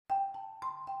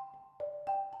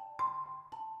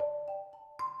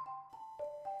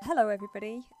Hello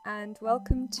everybody and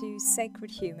welcome to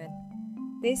Sacred Human.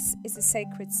 This is a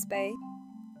sacred space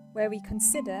where we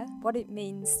consider what it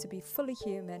means to be fully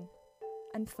human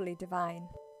and fully divine.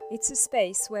 It's a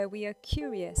space where we are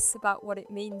curious about what it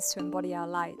means to embody our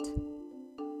light.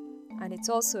 And it's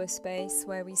also a space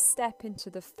where we step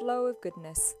into the flow of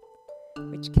goodness,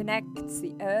 which connects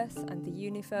the earth and the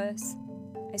universe,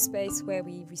 a space where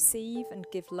we receive and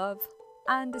give love,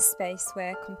 and a space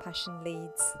where compassion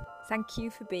leads. Thank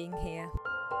you for being here.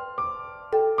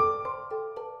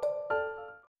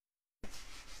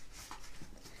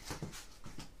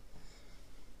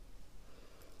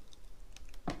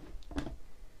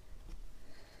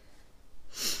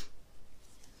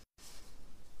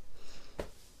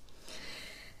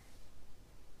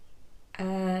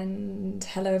 And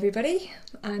hello everybody,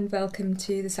 and welcome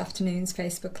to this afternoon's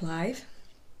Facebook Live.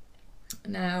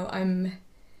 Now I'm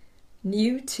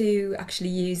new to actually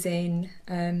using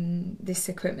this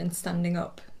equipment standing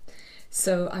up,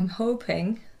 so I'm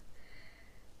hoping,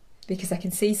 because I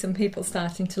can see some people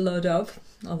starting to load up,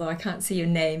 although I can't see your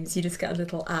names, you just get a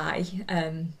little eye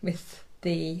with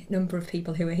the number of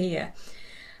people who are here.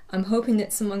 I'm hoping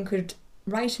that someone could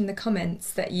write in the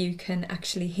comments that you can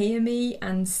actually hear me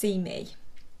and see me,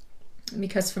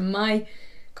 because from my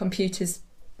computer's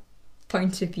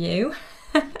point of view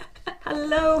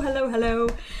hello.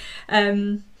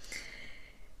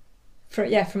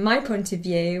 From my point of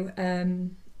view,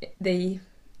 the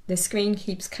screen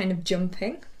keeps kind of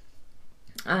jumping,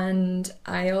 and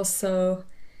I also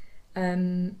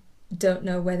don't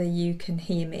know whether you can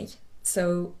hear me.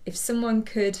 So if someone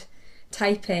could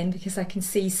type in, because I can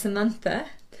see Samantha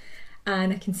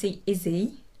and I can see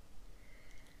Izzy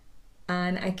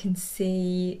and I can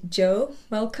see Joe,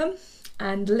 welcome,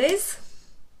 and Liz,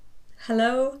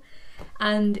 hello,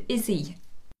 and Izzy,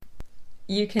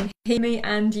 you can hear me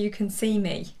and you can see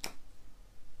me.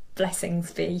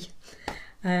 Blessings be.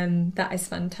 That is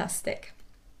fantastic.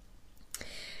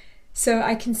 So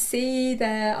I can see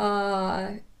there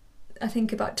are, I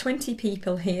think, about 20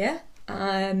 people here.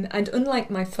 And unlike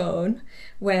my phone,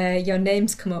 where your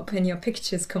names come up and your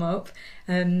pictures come up,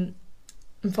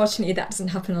 unfortunately that doesn't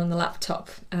happen on the laptop.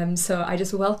 So I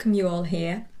just welcome you all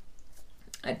here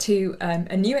to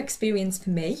a new experience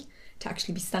for me, to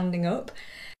actually be standing up,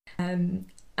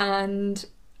 and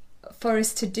for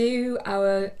us to do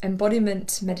our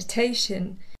embodiment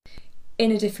meditation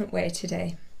in a different way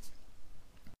today.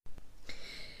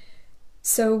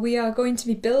 So we are going to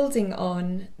be building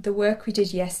on the work we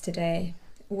did yesterday,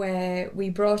 where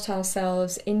we brought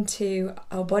ourselves into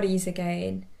our bodies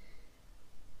again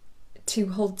to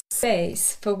hold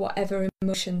space for whatever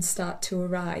emotions start to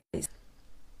arise.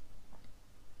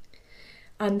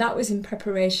 And that was in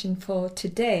preparation for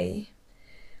today,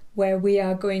 where we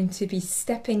are going to be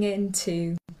stepping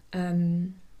into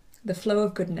the flow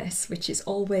of goodness, which is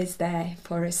always there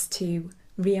for us to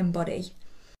re-embody.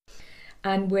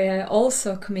 And we're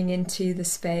also coming into the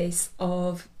space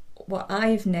of what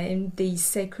I've named the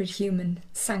Sacred Human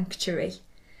Sanctuary,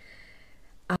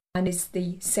 and is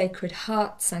the Sacred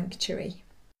Heart Sanctuary.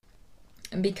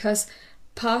 And because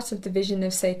part of the vision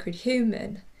of Sacred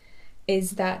Human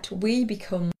is that we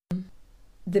become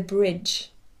the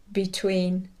bridge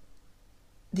between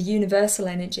the universal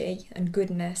energy and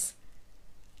goodness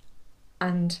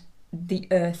and the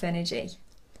earth energy.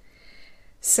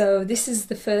 So this is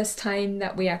the first time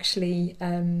that we actually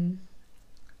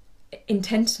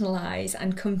intentionalize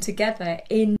and come together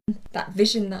in that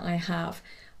vision that I have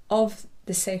of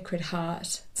the Sacred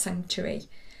Heart Sanctuary,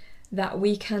 that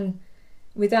we can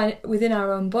within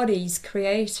our own bodies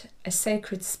create a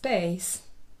sacred space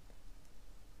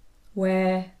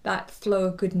where that flow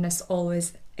of goodness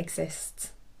always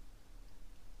exists.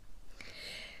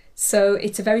 So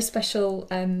it's a very special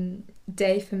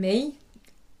day for me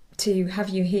to have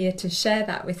you here to share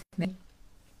that with me.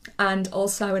 And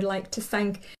also I would like to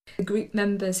thank the group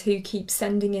members who keep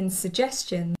sending in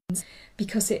suggestions,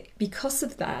 because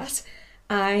of that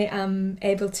I am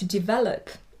able to develop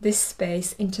this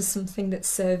space into something that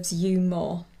serves you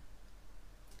more.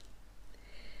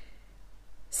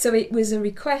 So it was a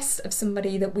request of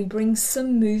somebody that we bring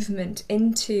some movement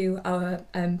into our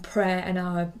prayer and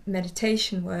our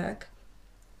meditation work,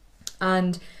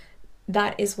 and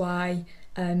that is why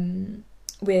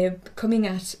we're coming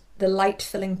at the light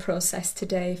filling process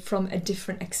today from a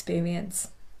different experience.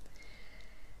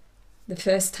 The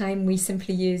first time we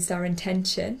simply used our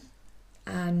intention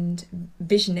and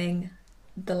visioning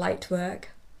the light work,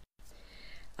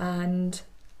 and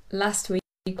last week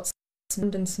we got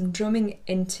some drumming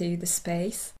into the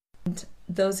space, and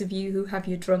those of you who have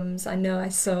your drums, I know I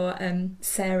saw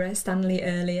Sarah Stanley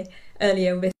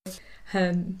earlier with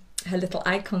her little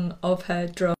icon of her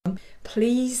drum.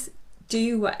 Please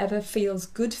do whatever feels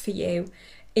good for you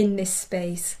in this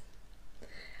space.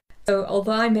 So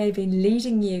although I may be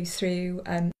leading you through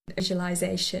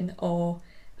visualization or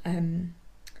I'm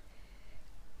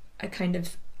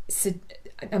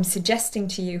suggesting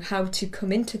to you how to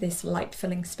come into this light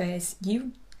filling space,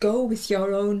 you go with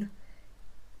your own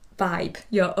vibe,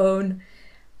 your own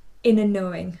inner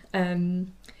knowing,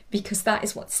 because that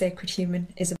is what Sacred Human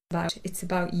is about. It's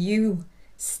about you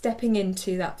stepping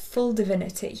into that full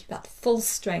divinity, that full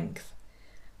strength,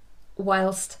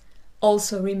 whilst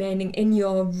also remaining in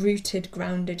your rooted,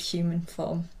 grounded human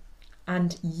form.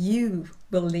 And you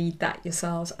will lead that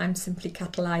yourselves. I'm simply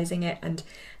catalysing it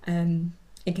and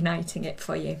igniting it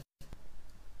for you.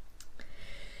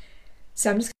 So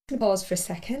I'm just going to pause for a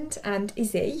second, and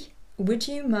Izzy, would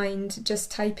you mind just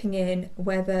typing in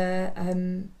whether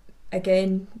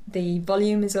again the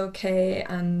volume is okay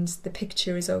and the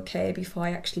picture is okay before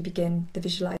I actually begin the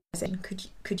visualization?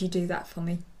 Could you do that for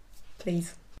me,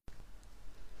 please?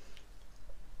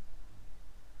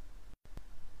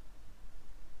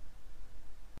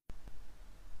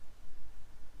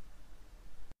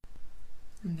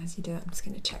 And as you do it, I'm just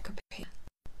going to check up here.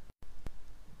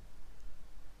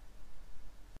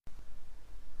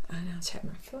 And I'll check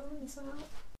my phone as well.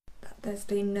 There's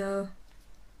been no...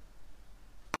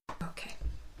 Okay.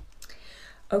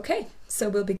 Okay, so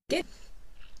we'll begin.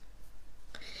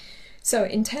 So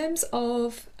in terms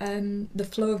of the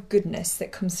flow of goodness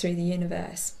that comes through the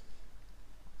universe,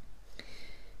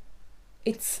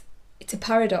 it's a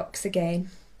paradox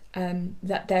again,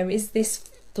 that there is this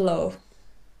flow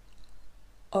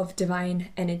of divine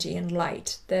energy and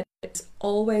light that is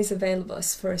always available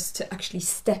for us to actually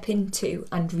step into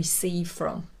and receive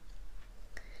from.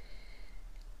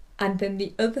 And then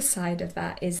the other side of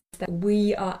that is that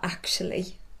we are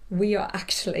actually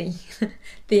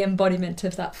the embodiment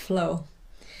of that flow.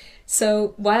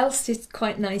 So whilst it's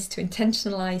quite nice to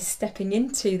intentionalize stepping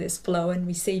into this flow and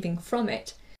receiving from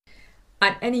it,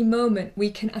 at any moment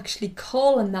we can actually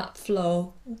call on that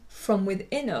flow from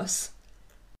within us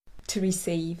to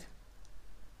receive.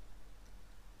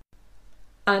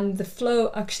 And the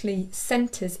flow actually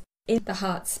centers in the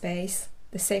heart space,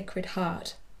 the sacred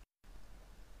heart.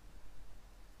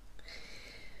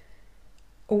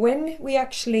 When we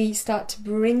actually start to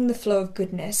bring the flow of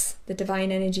goodness, the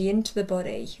divine energy, into the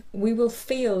body, we will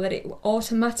feel that it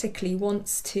automatically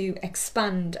wants to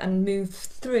expand and move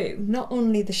through not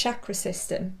only the chakra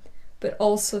system, but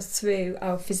also through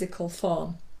our physical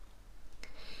form.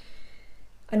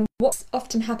 And what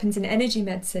often happens in energy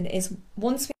medicine is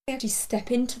once we actually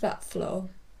step into that flow,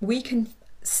 we can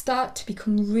start to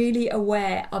become really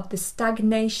aware of the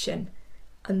stagnation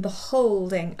and the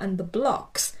holding and the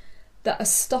blocks that are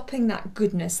stopping that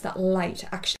goodness, that light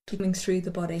actually coming through the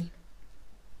body.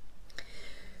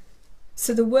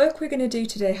 So the work we're going to do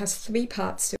today has 3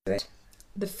 parts to it.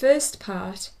 The first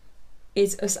part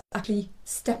is us actually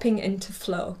stepping into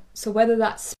flow. So whether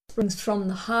that springs from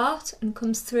the heart and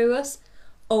comes through us,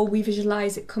 or we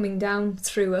visualize it coming down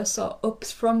through us or up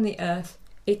from the earth,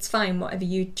 it's fine, whatever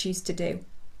you choose to do.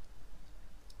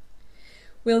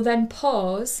 We'll then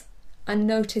pause and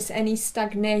notice any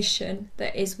stagnation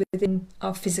that is within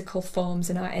our physical forms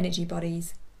and our energy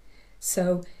bodies.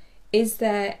 So is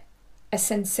there a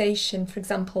sensation, for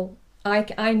example,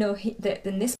 I know that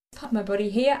in this part of my body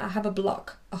here I have a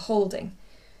block, a holding,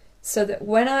 so that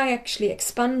when I actually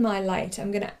expand my light,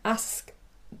 I'm going to ask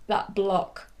that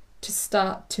block to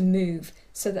start to move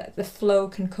so that the flow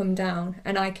can come down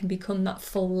and I can become that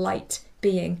full light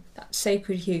being, that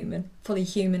sacred human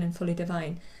and fully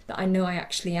divine that I know I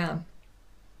actually am.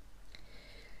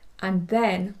 And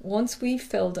then once we've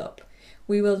filled up,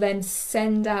 we will then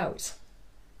send out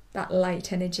that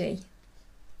light energy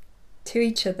to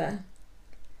each other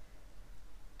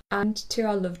and to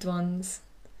our loved ones,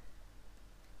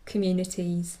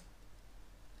 communities,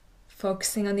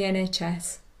 focusing on the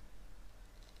NHS,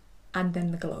 and then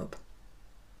the globe.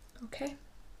 Okay?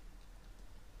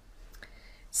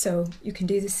 So you can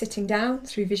do this sitting down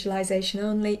through visualization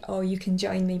only, or you can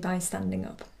join me by standing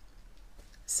up.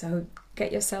 So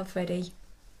get yourself ready.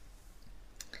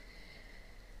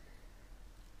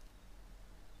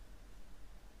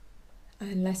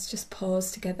 And let's just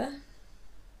pause together.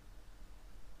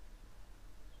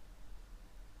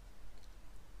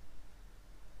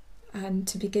 And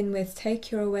to begin with,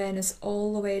 take your awareness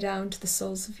all the way down to the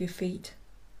soles of your feet.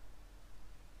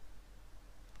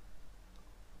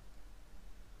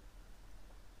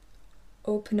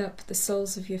 Open up the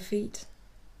soles of your feet.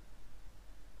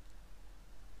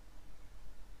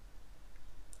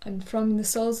 And from the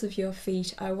soles of your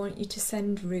feet, I want you to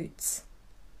send roots.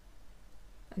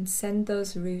 And send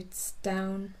those roots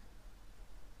down,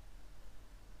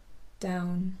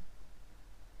 down,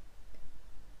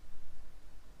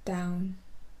 down,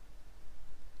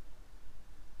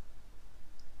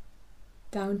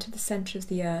 down to the centre of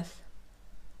the earth,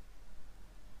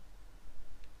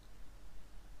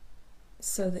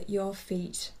 so that your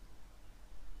feet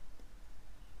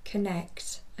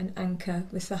connect and anchor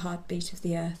with the heartbeat of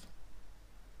the earth.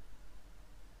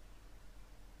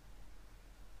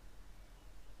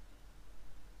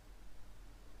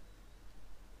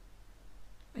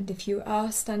 And if you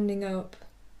are standing up,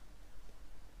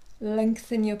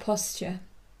 lengthen your posture.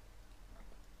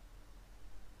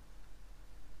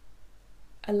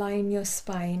 Align your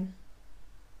spine.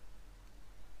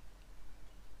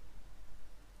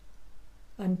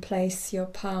 And place your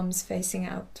palms facing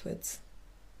outwards.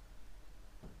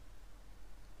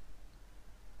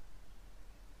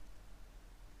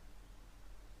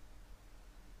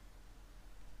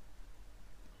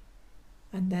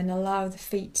 And then allow the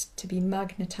feet to be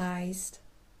magnetized,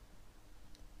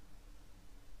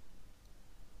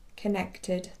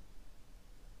 connected,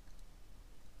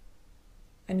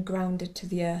 and grounded to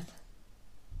the earth.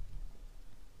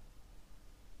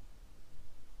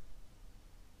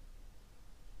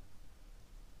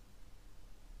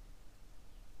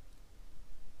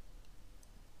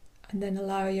 And then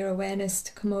allow your awareness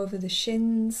to come over the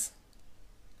shins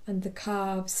and the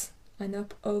calves and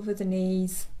up over the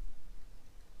knees,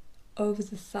 over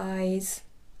the thighs,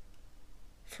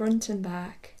 front and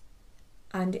back,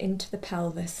 and into the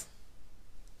pelvis.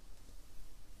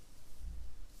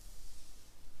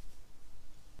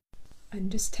 And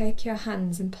just take your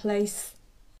hands and place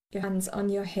your hands on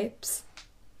your hips.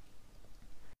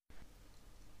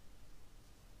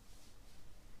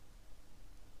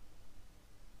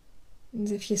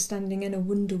 As if you're standing in a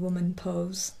Wonder Woman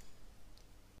pose.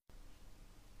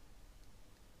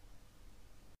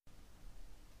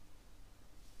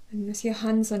 And with your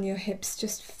hands on your hips,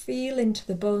 just feel into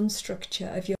the bone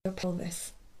structure of your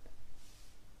pelvis.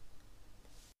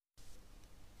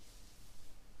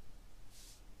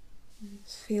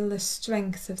 Just feel the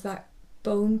strength of that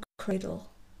bone cradle.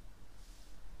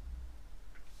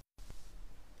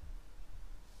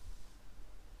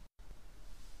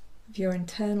 Of your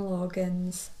internal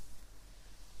organs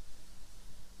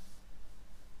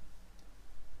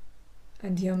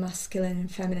and your masculine and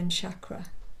feminine chakra.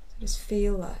 So just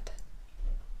feel that.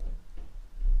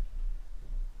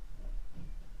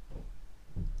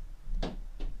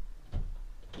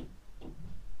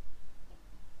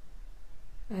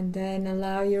 And then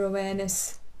allow your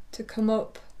awareness to come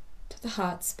up to the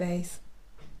heart space.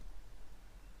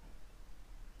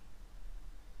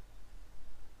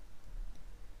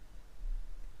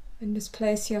 And just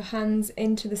place your hands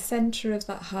into the center of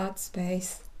that heart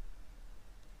space.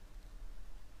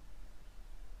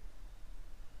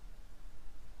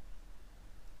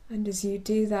 And as you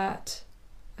do that,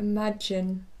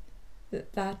 imagine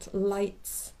that that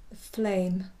lights the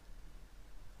flame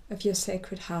of your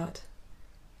sacred heart.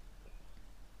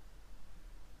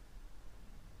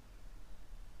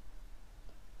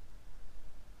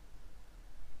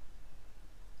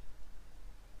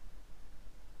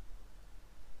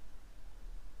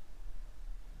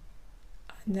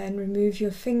 And then remove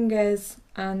your fingers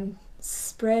and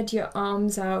spread your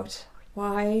arms out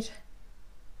wide.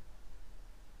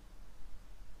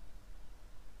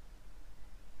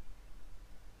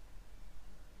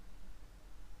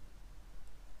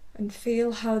 And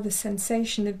feel how the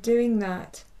sensation of doing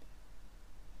that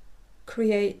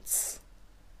creates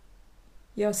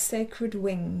your sacred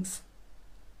wings.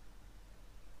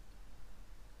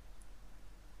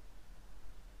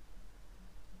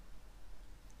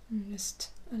 And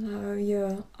just allow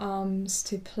your arms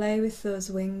to play with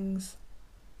those wings.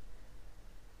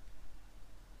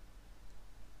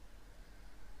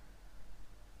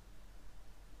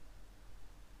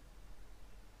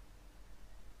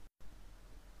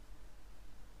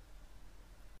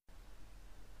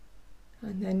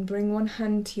 And then bring one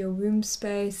hand to your womb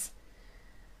space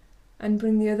and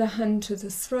bring the other hand to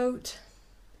the throat.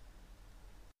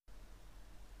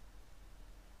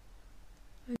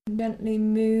 And gently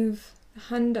move the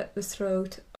hand at the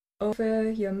throat over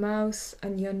your mouth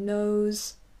and your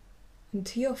nose and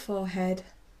to your forehead.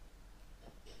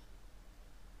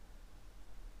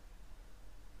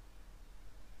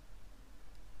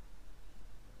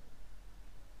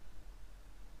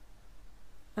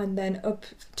 And then up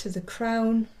to the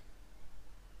crown.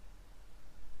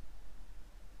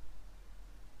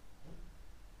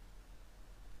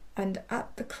 And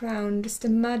at the crown, crown, just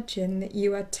imagine that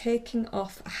you are taking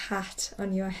off a hat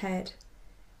on your head.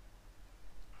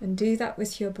 And do that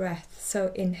with your breath.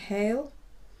 So inhale.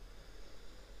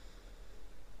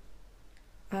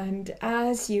 And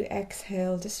as you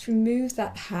exhale, just remove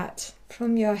that hat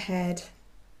from your head,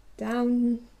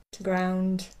 down to the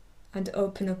ground, and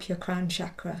open up your crown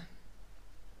chakra.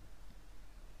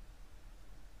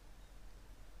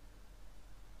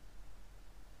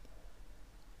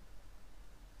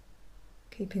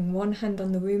 Keeping one hand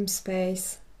on the womb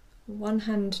space, one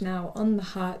hand now on the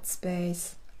heart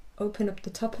space. Open up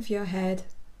the top of your head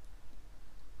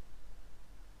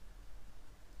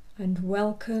and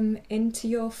welcome into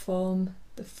your form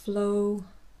the flow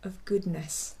of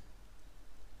goodness.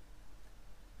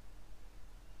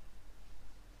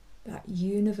 That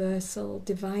universal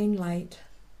divine light.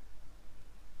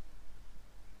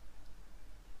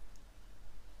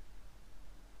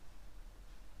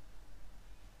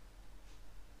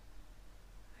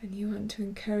 And you want to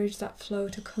encourage that flow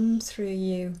to come through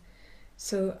you.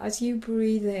 So as you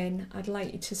breathe in, I'd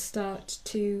like you to start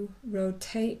to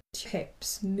rotate your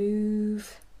hips,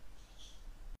 move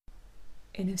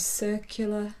in a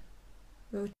circular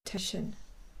rotation.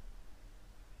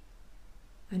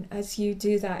 And as you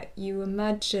do that, you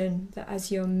imagine that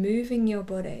as you're moving your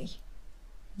body,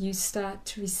 you start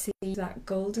to receive that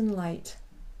golden light.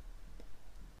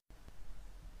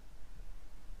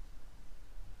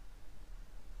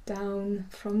 Down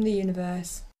from the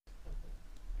universe.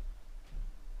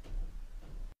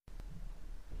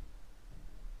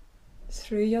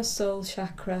 Through your soul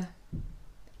chakra.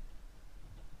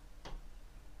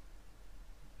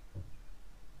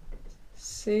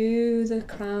 Through the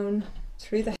crown,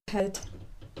 through the head.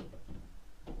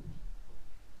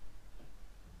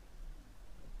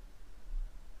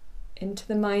 Into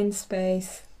the mind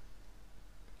space.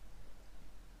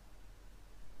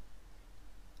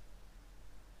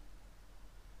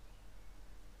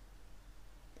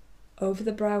 Over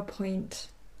the brow point.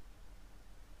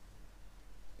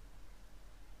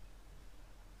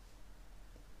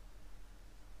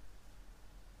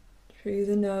 Through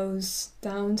the nose,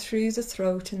 down through the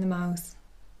throat and the mouth.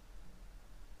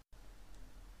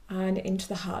 And into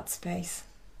the heart space.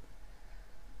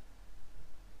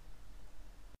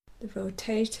 The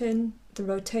rotation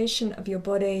of your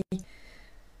body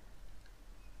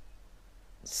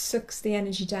sucks the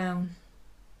energy down.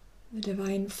 The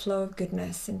divine flow of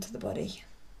goodness into the body.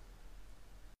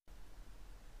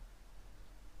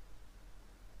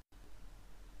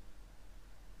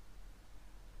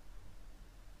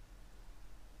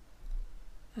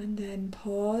 And then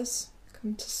pause,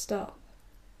 come to stop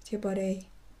with your body.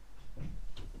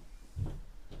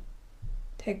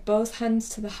 Take both hands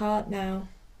to the heart now.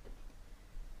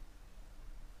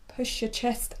 Push your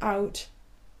chest out,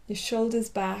 your shoulders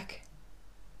back.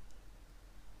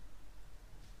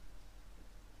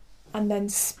 And then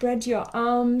spread your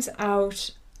arms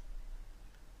out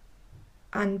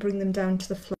and bring them down to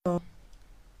the floor.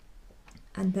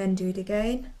 And then do it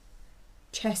again.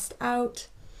 Chest out,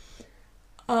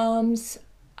 arms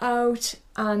out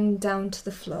and down to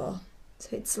the floor.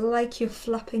 So it's like you're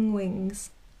flapping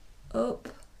wings. Up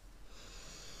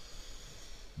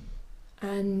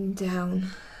and down.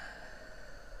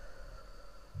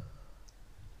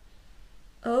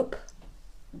 Up.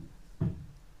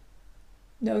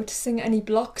 Noticing any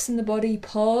blocks in the body,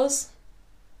 pause.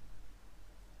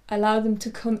 Allow them to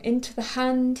come into the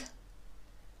hand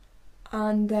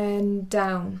and then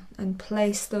down and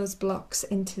place those blocks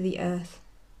into the earth.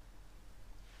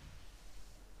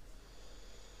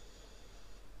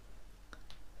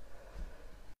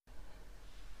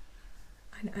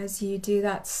 And as you do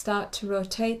that, start to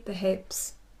rotate the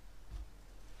hips.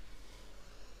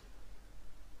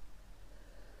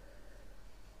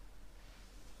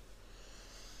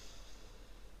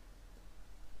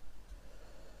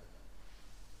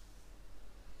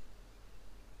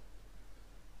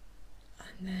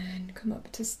 And then come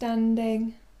up to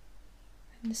standing.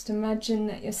 And just imagine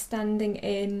that you're standing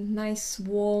in nice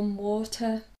warm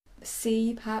water, the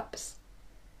sea perhaps.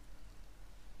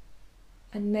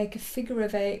 And make a figure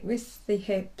of 8 with the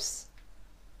hips,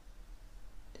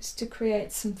 just to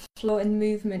create some flow and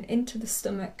movement into the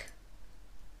stomach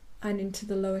and into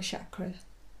the lower chakra.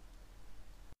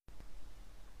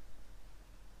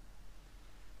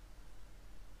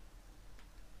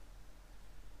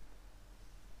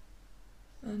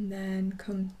 And then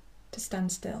come to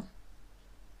stand still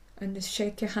and just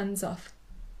shake your hands off.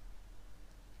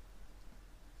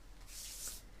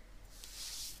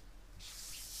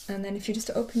 And then if you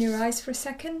just open your eyes for a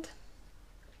second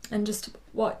and just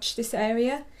watch this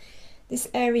area. This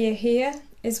area here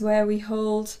is where we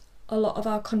hold a lot of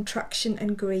our contraction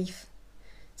and grief.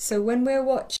 So when we're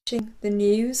watching the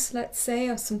news, let's say,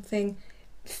 or something,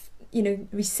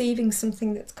 receiving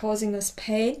something that's causing us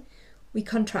pain, we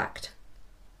contract.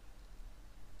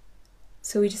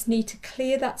 So we just need to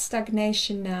clear that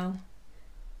stagnation now.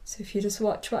 So if you just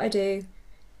watch what I do,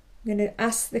 I'm going to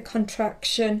ask the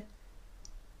contraction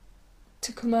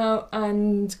to come out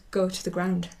and go to the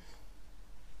ground.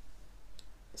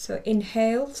 So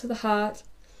inhale to the heart,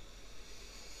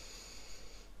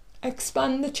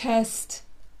 expand the chest,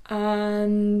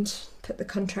 and put the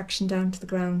contraction down to the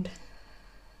ground.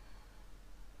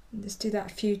 And just do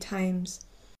that a few times.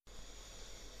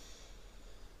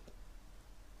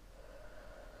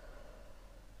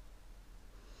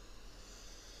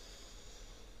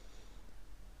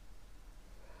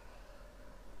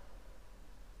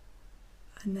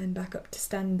 And then back up to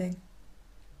standing.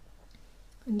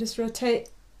 And just rotate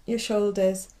your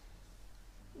shoulders.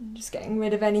 And just getting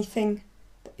rid of anything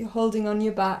that you're holding on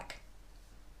your back.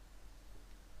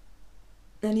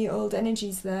 Any old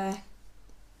energies there.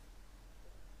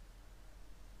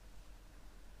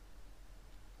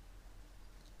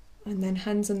 And then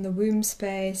hands on the womb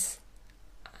space.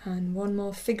 And one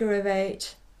more figure of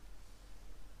 8.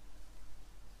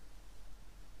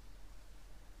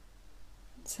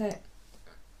 That's it.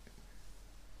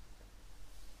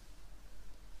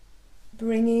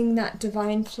 Bringing that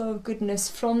divine flow of goodness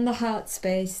from the heart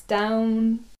space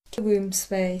down to the womb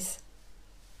space.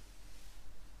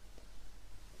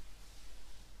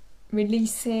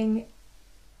 Releasing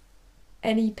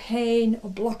any pain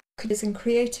or blockages and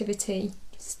creativity,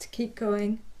 just to keep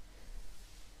going.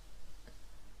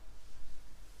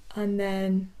 And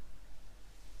then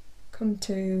come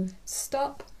to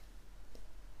stop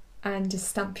and just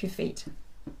stamp your feet,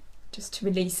 just to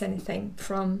release anything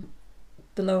from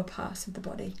the lower part of the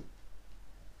body.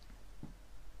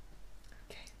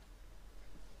 Okay.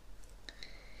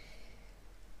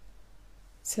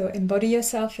 So embody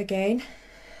yourself again.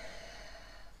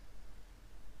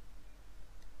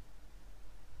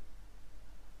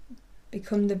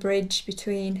 Become the bridge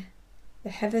between the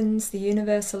heavens, the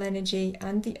universal energy,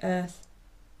 and the earth.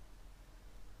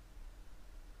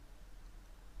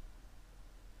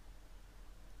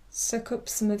 Suck up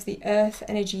some of the earth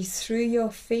energy through your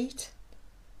feet,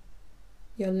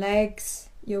 your legs,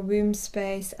 your womb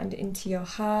space, and into your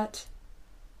heart.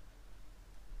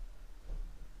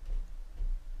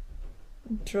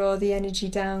 Draw the energy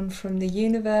down from the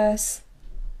universe,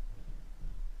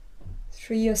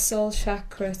 through your soul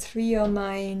chakra, through your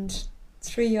mind,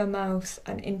 through your mouth,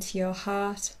 and into your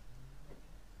heart.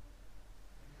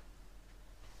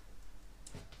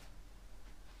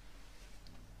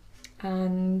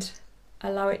 And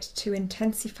allow it to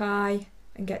intensify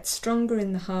and get stronger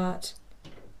in the heart.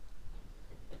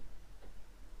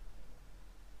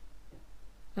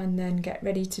 And then get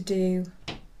ready to do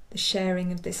the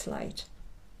sharing of this light.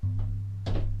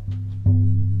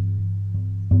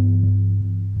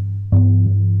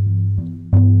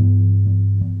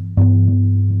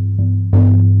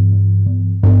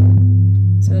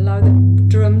 So allow the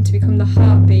drum to become the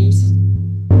heartbeat.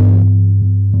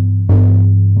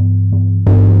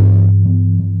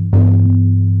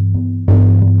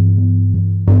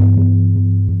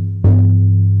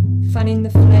 Fanning the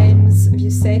flames of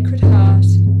your sacred heart.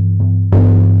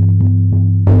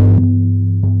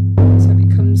 So it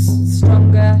becomes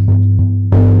stronger,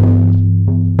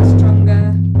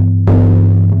 stronger,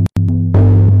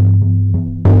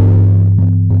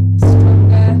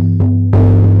 stronger.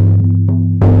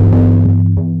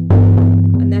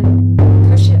 And then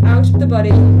push it out of the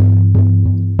body.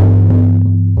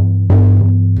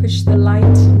 Push the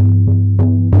light,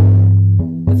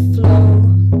 the flow,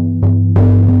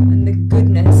 and the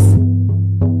goodness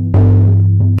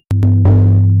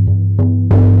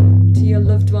to your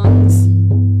loved ones.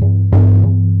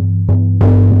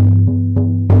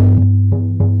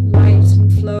 Light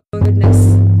and flow, goodness,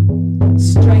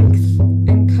 strength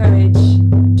and courage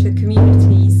to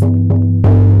communities.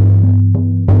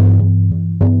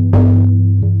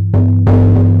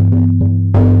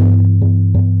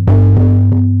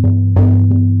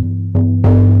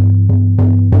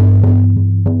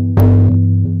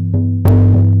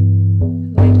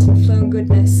 Light and flow and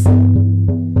goodness,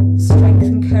 strength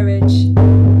and courage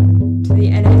to the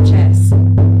NHS.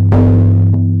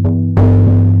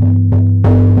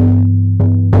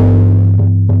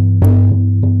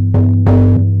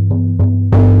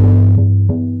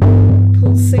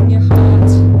 Pulsing your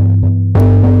heart,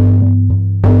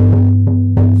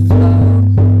 flow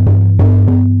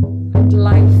and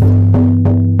life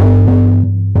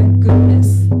and goodness.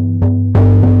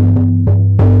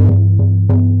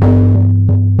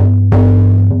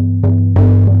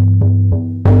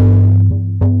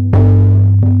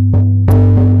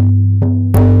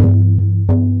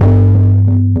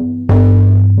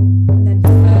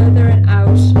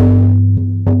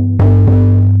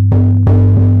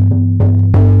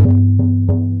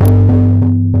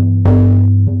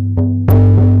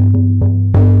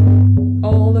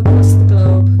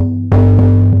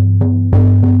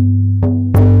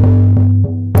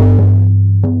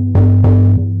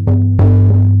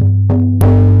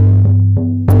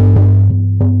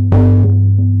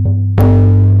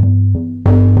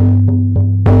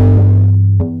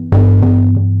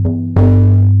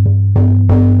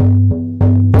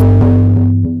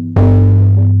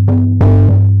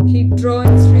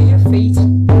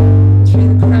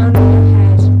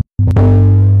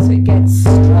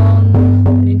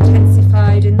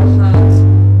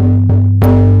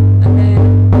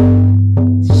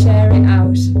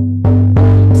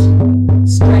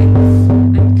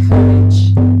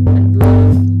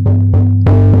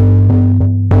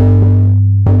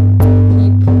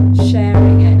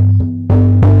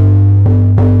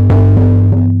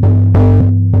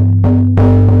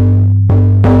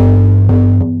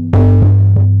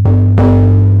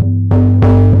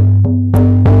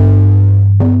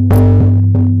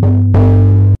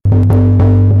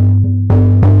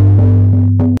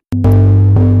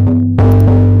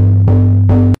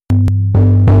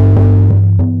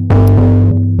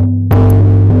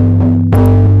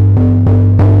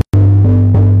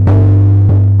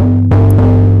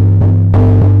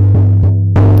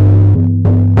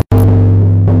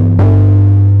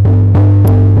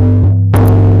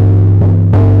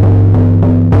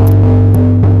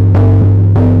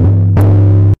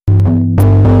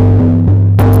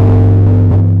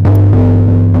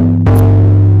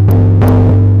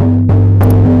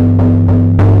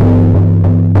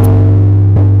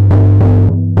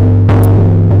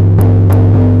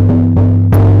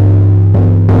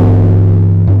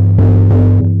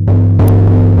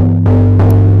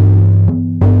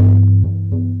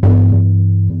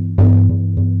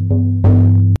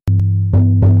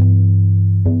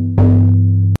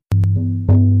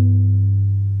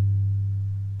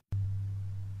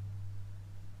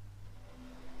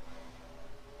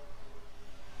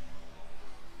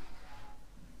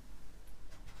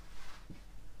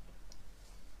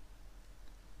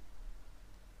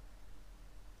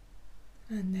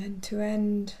 And then to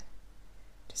end,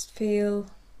 just feel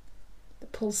the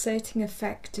pulsating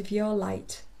effect of your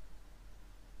light,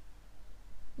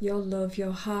 your love,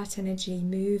 your heart energy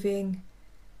moving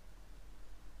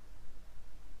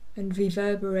and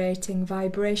reverberating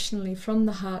vibrationally from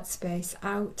the heart space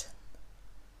out.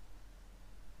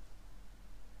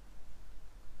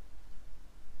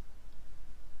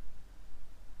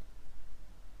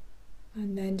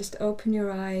 And then just open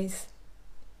your eyes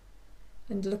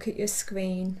and look at your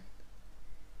screen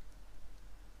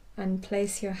and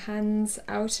place your hands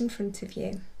out in front of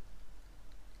you.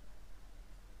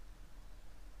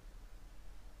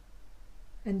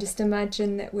 And just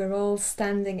imagine that we're all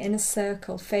standing in a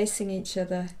circle facing each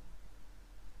other,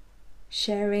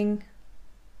 sharing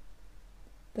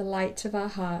the light of our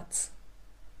hearts.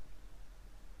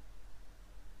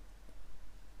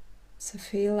 So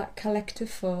feel that collective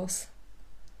force.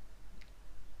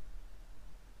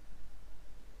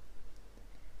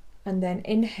 And then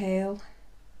inhale.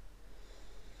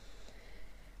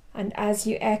 And as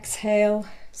you exhale,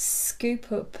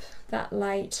 scoop up that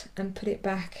light and put it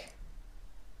back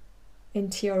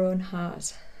into your own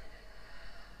heart.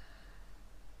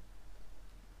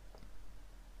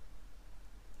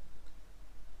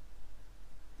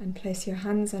 And place your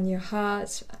hands on your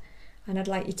heart, and I'd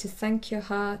like you to thank your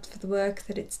heart for the work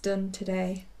that it's done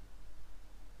today.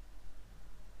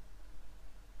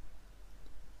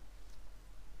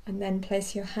 And then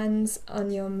place your hands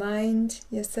on your mind,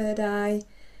 your third eye,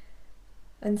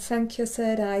 and thank your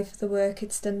third eye for the work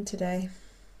it's done today,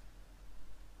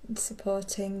 in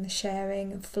supporting the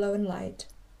sharing of flow and light.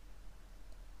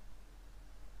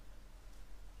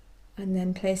 And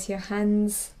then place your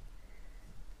hands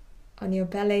on your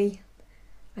belly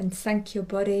and thank your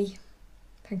body.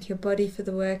 Thank your body for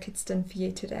the work it's done for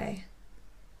you today,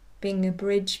 being a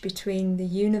bridge between the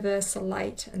universal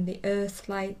light and the earth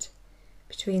light,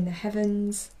 between the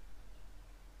heavens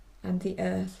and the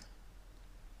earth.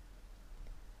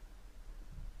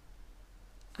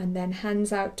 And then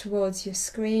hands out towards your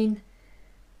screen.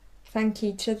 Thank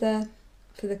each other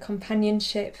for the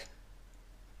companionship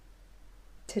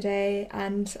today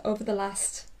and over the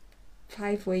last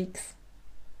 5 weeks.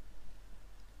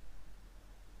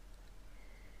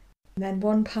 And then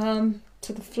one palm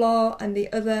to the floor and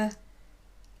the other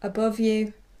above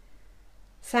you.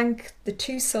 Thank the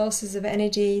two sources of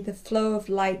energy, the flow of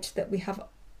light that we have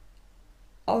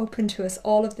open to us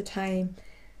all of the time.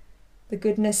 The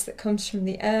goodness that comes from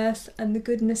the earth and the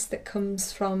goodness that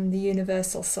comes from the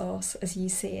universal source as you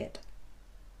see it.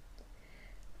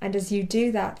 And as you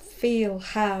do that, feel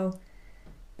how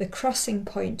the crossing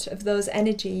point of those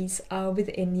energies are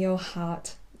within your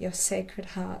heart, your sacred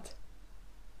heart.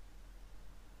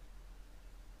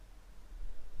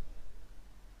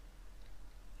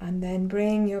 And then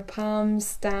bring your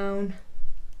palms down,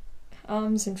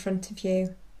 arms in front of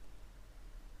you,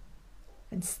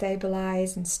 and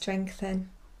stabilize and strengthen.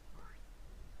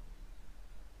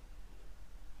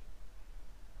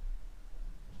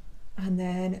 And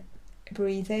then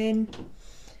breathe in,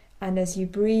 and as you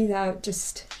breathe out,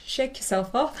 just shake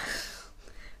yourself off,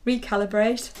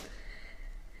 recalibrate,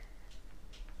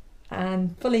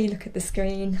 and fully look at the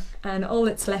screen. And all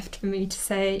that's left for me to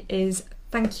say is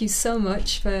thank you so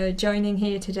much for joining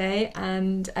here today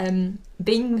and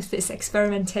being with this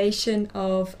experimentation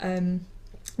of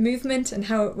movement and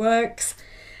how it works.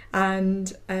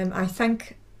 And I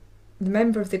thank the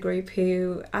member of the group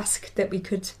who asked that we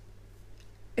could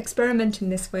experiment in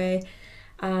this way,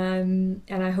 and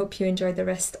I hope you enjoy the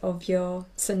rest of your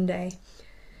Sunday.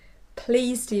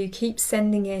 Please do keep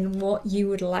sending in what you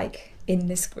would like in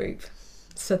this group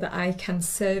so that I can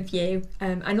serve you,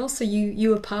 and also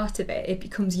you are part of it. It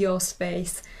becomes your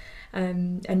space,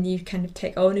 and you kind of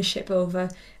take ownership over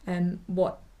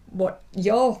what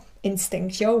your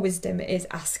instinct, your wisdom is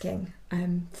asking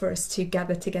for us to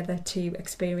gather together to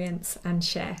experience and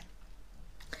share.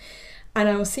 And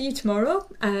I will see you tomorrow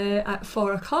at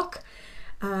 4 o'clock.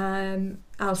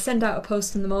 I'll send out a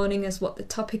post in the morning as what the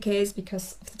topic is,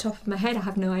 because off the top of my head I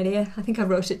have no idea. I think I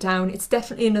wrote it down. It's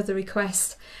definitely another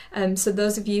request. So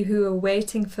those of you who are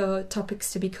waiting for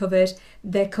topics to be covered,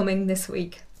 they're coming this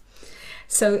week.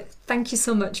 So thank you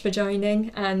so much for joining,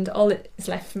 and all that is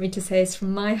left for me to say is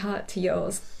from my heart to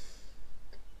yours.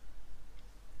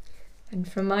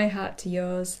 And from my heart to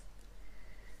yours.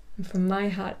 And from my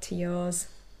heart to yours.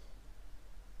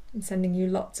 I'm sending you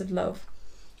lots of love.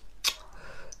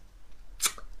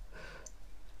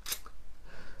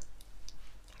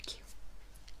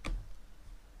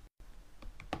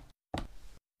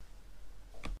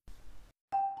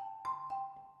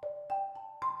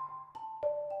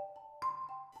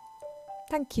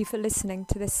 Thank you for listening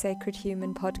to this Sacred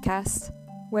Human podcast,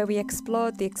 where we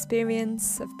explored the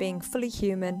experience of being fully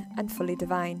human and fully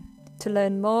divine. To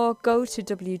learn more, go to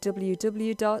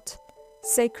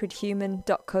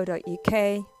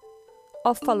www.sacredhuman.co.uk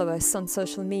or follow us on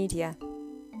social media.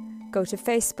 Go to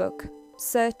Facebook,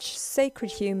 search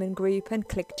Sacred Human Group and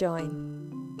click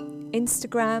join.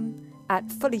 Instagram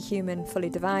 @Fully Human, Fully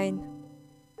Divine,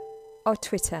 or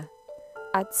Twitter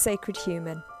 @Sacred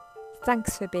Human.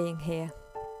 Thanks for being here.